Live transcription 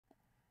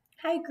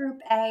Hi, Group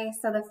A.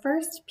 So the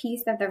first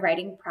piece of the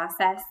writing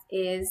process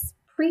is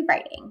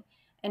pre-writing.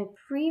 And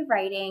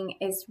pre-writing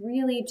is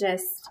really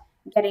just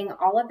getting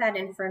all of that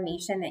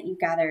information that you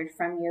gathered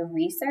from your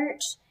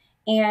research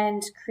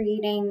and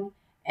creating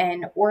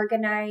an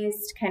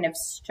organized kind of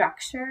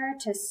structure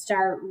to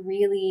start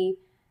really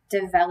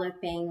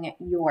developing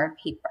your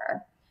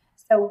paper.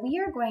 So we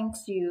are going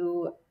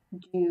to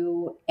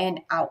do an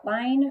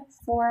outline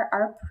for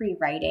our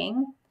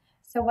pre-writing.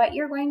 So what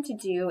you're going to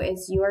do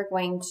is you are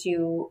going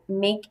to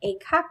make a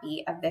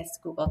copy of this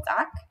Google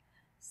Doc.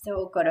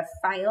 So go to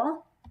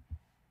File,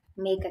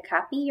 Make a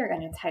Copy. You're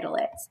going to title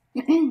it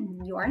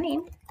your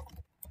name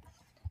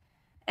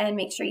and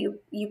make sure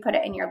you put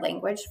it in your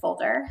language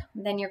folder.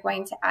 Then you're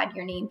going to add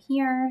your name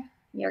here.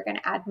 You're going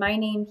to add my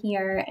name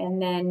here and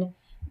then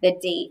the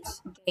date,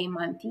 day,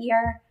 month,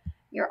 year.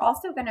 You're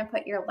also going to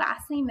put your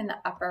last name in the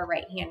upper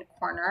right-hand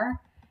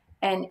corner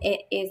and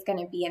it is going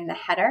to be in the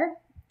header.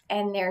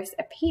 And there's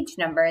a page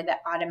number that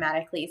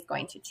automatically is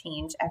going to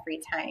change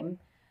every time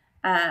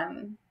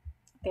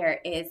there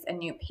is a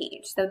new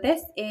page. So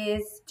this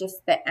is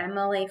just the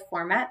MLA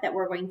format that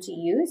we're going to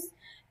use.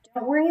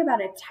 Don't worry about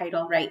a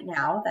title right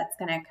now. That's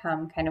going to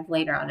come kind of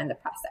later on in the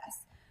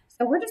process.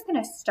 So we're just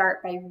going to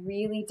start by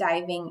really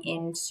diving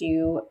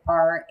into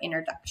our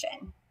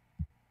introduction.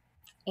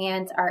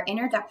 And our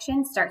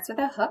introduction starts with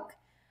a hook.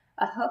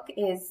 A hook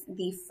is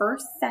the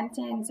first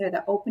sentence or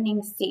the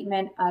opening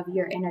statement of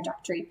your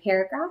introductory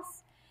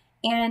paragraph,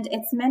 and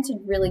it's meant to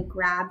really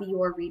grab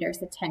your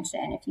reader's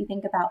attention. If you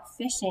think about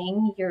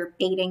fishing, you're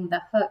baiting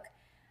the hook,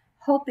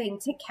 hoping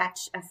to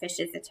catch a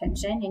fish's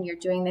attention, and you're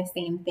doing the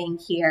same thing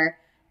here,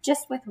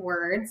 just with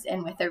words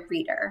and with a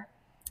reader.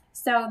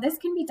 So this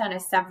can be done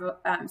as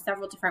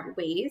several different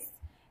ways.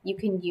 You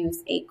can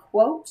use a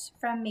quote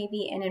from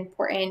maybe an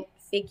important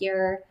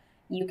figure.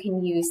 You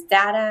can use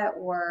data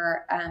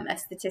or a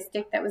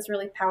statistic that was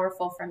really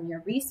powerful from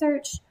your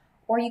research,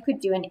 or you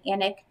could do an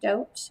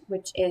anecdote,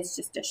 which is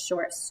just a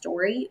short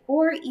story,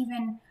 or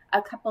even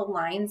a couple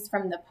lines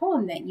from the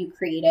poem that you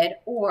created,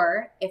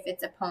 or if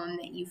it's a poem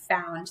that you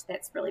found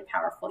that's really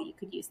powerful, you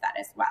could use that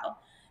as well.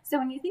 So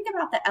when you think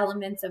about the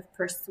elements of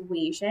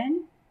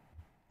persuasion,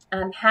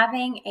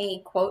 having a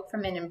quote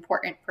from an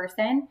important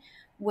person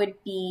would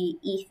be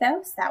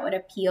ethos. That would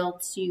appeal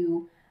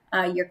to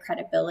your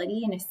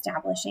credibility in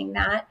establishing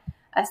that.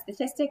 A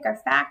statistic or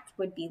fact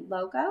would be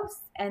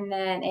logos, and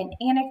then an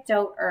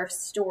anecdote or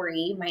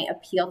story might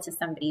appeal to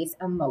somebody's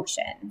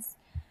emotions.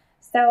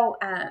 So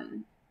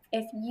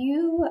if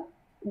you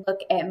look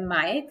at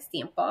my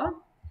example,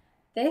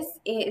 this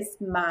is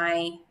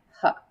my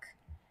hook.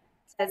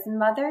 It says,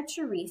 Mother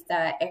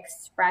Teresa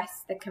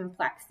expressed the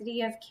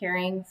complexity of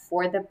caring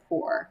for the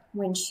poor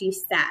when she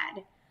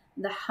said,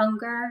 the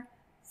hunger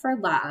for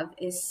love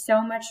is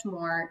so much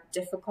more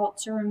difficult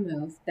to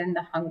remove than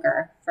the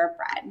hunger for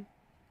bread.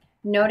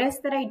 Notice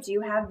that I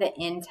do have the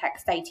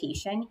in-text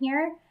citation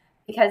here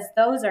because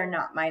those are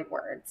not my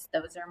words.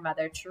 Those are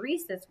Mother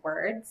Teresa's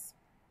words.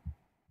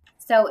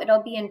 So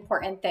it'll be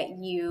important that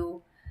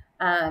you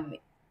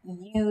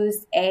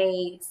use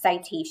a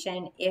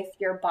citation if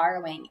you're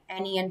borrowing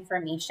any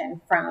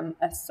information from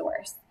a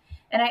source.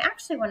 And I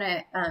actually want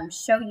to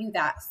show you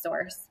that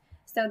source.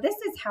 So this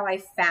is how I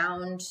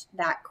found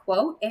that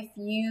quote. If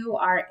you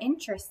are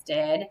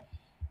interested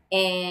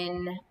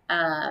in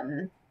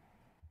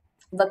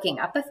looking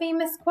up a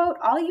famous quote,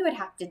 all you would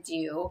have to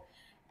do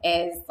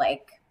is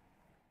like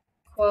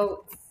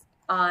quotes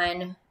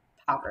on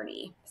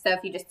poverty. So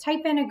if you just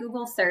type in a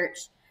Google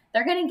search,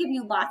 they're going to give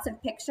you lots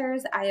of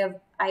pictures. I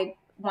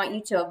want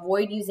you to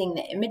avoid using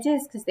the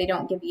images because they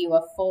don't give you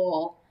a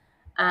full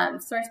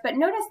source. But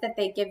notice that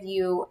they give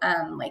you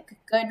like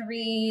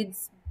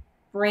Goodreads,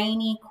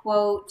 Brainy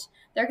Quote.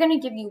 They're going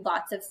to give you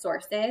lots of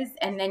sources,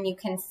 and then you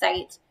can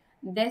cite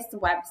this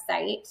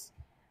website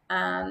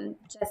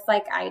just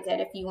like I did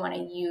if you want to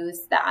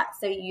use that.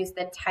 So you use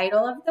the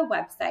title of the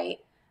website.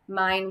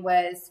 Mine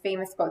was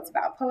Famous Quotes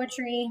About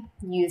Poetry.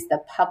 Use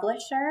the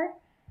publisher.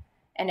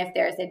 And if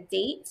there's a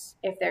date,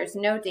 if there's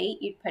no date,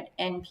 you'd put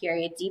N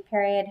period, D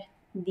period,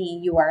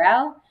 the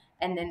URL,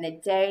 and then the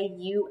day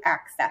you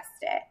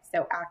accessed it.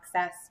 So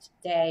accessed,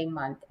 day,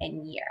 month,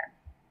 and year.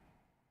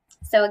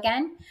 So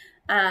again,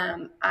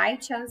 I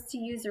chose to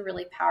use a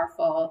really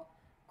powerful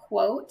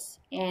quote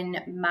in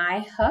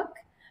my hook,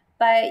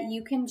 but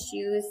you can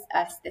choose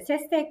a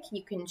statistic,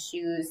 you can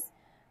choose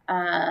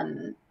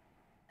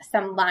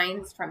some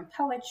lines from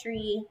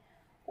poetry,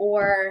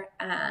 or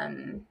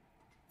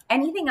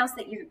anything else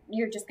that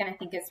you're just going to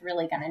think is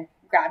really going to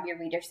grab your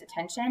reader's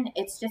attention.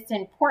 It's just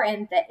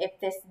important that if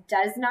this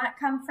does not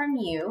come from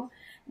you,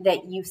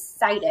 that you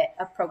cite it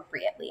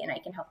appropriately, and I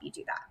can help you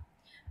do that.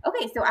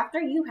 Okay, so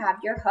after you have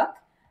your hook,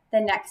 the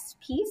next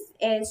piece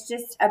is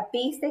just a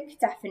basic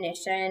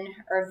definition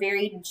or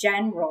very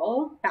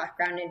general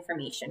background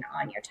information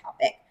on your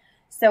topic.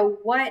 So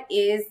what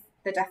is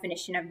the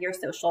definition of your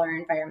social or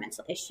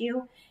environmental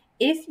issue?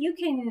 If you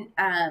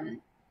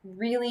can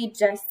really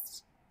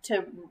just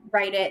to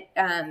write it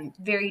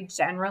very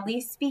generally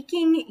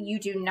speaking, you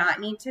do not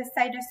need to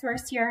cite a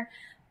source here.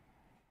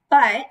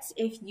 But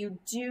if you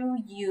do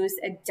use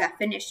a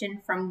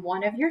definition from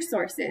one of your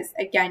sources,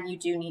 again, you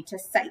do need to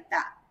cite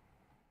that.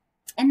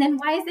 And then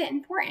why is it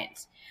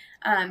important?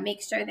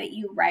 Make sure that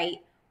you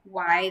write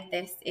why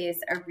this is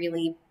a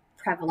really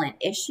prevalent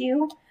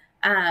issue.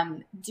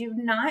 Do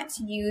not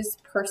use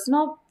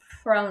personal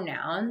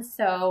pronouns.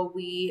 So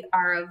we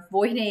are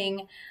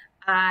avoiding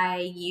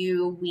I,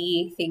 you,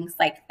 we, things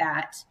like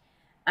that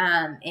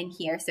in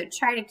here. So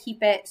try to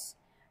keep it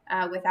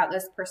without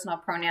those personal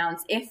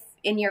pronouns. If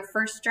in your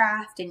first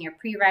draft, in your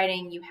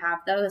pre-writing, you have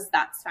those,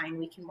 that's fine.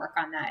 We can work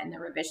on that in the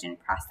revision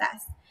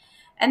process.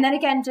 And then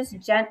again, just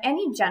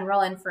any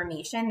general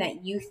information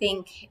that you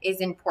think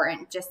is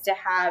important just to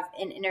have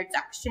an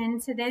introduction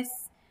to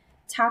this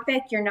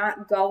topic. You're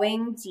not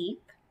going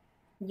deep.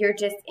 You're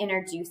just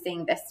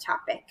introducing this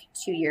topic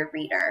to your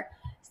reader.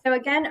 So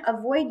again,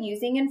 avoid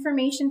using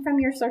information from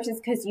your sources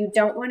because you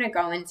don't want to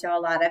go into a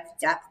lot of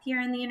depth here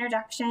in the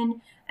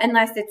introduction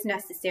unless it's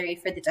necessary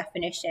for the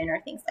definition or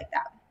things like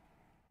that.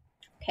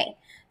 Okay,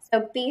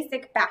 so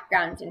basic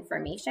background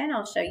information.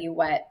 I'll show you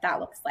what that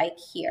looks like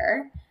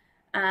here.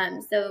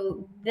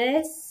 So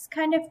this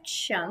kind of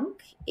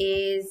chunk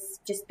is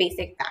just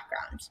basic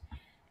background.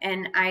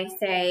 And I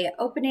say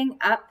opening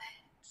up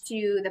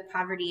to the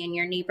poverty in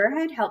your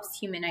neighborhood helps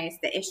humanize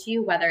the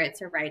issue, whether it's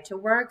a ride to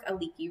work, a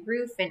leaky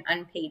roof, an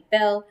unpaid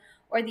bill,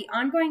 or the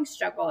ongoing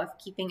struggle of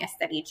keeping a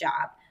steady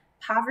job.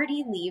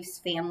 Poverty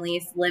leaves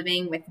families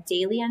living with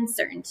daily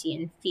uncertainty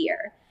and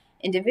fear.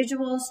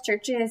 Individuals,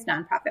 churches,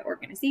 nonprofit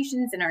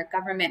organizations, and our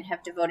government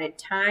have devoted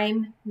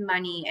time,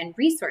 money, and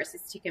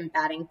resources to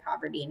combating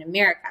poverty in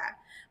America.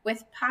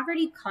 With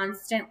poverty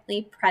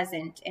constantly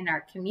present in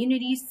our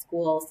communities,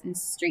 schools, and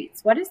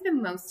streets, what is the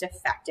most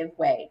effective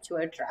way to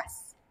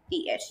address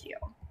the issue?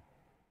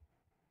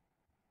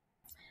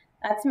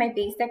 That's my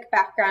basic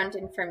background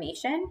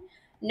information.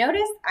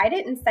 Notice I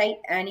didn't cite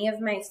any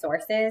of my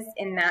sources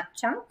in that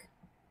chunk.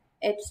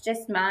 It's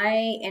just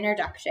my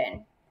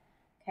introduction.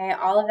 Okay,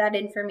 all of that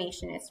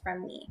information is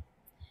from me.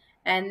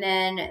 And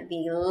then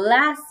the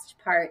last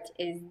part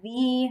is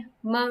the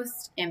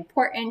most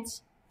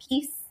important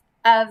piece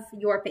of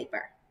your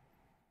paper.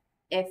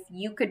 If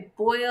you could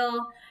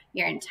boil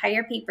your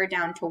entire paper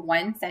down to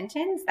one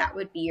sentence, that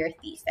would be your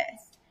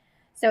thesis.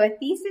 So a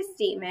thesis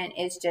statement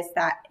is just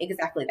that,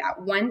 exactly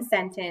that, one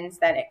sentence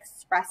that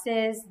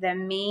expresses the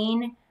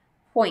main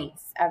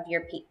points of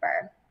your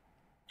paper.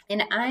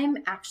 And I'm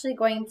actually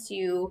going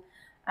to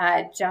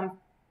jump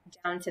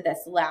down to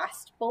this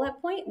last bullet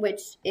point,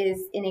 which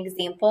is an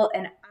example,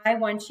 and I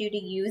want you to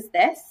use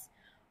this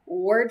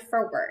word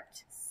for word.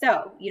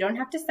 So you don't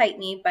have to cite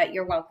me, but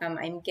you're welcome.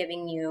 I'm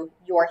giving you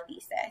your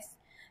thesis.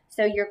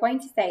 So you're going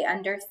to say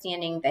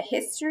understanding the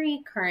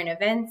history, current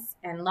events,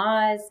 and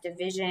laws,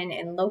 division,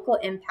 and local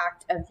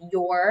impact of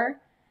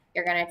you're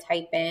going to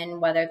type in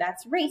whether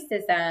that's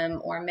racism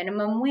or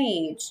minimum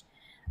wage.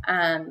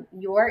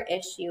 Your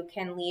issue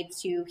can lead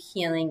to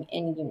healing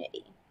and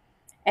unity.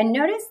 And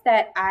notice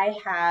that I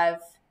have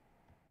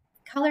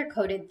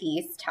color-coded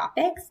these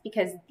topics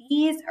because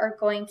these are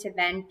going to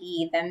then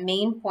be the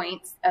main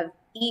points of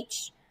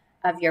each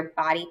of your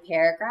body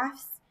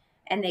paragraphs,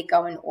 and they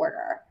go in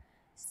order.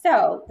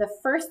 So the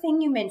first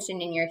thing you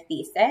mention in your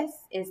thesis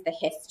is the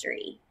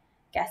history.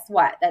 Guess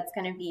what? That's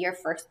going to be your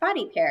first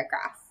body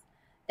paragraph.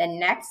 The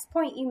next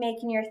point you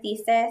make in your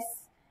thesis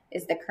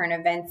is the current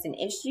events and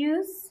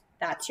issues.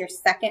 That's your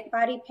second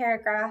body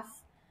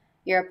paragraph.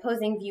 Your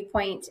opposing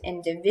viewpoint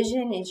and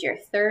division is your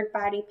third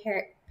body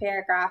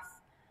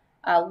paragraph.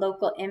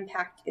 Local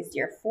impact is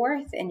your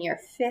fourth, and your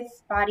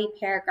fifth body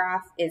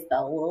paragraph is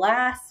the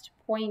last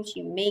point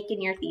you make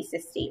in your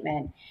thesis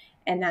statement,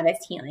 and that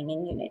is healing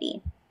and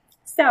unity.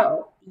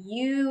 So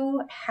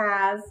you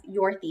have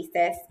your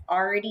thesis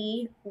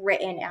already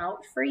written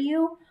out for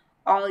you.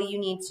 All you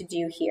need to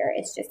do here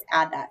is just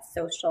add that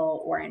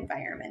social or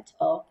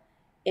environmental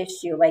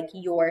issue, like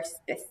your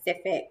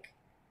specific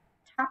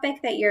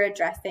topic that you're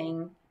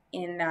addressing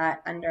in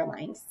that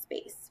underlined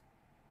space.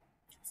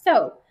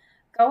 So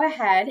go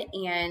ahead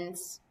and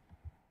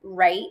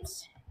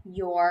write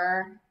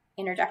your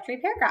introductory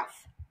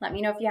paragraph. Let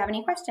me know if you have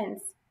any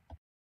questions.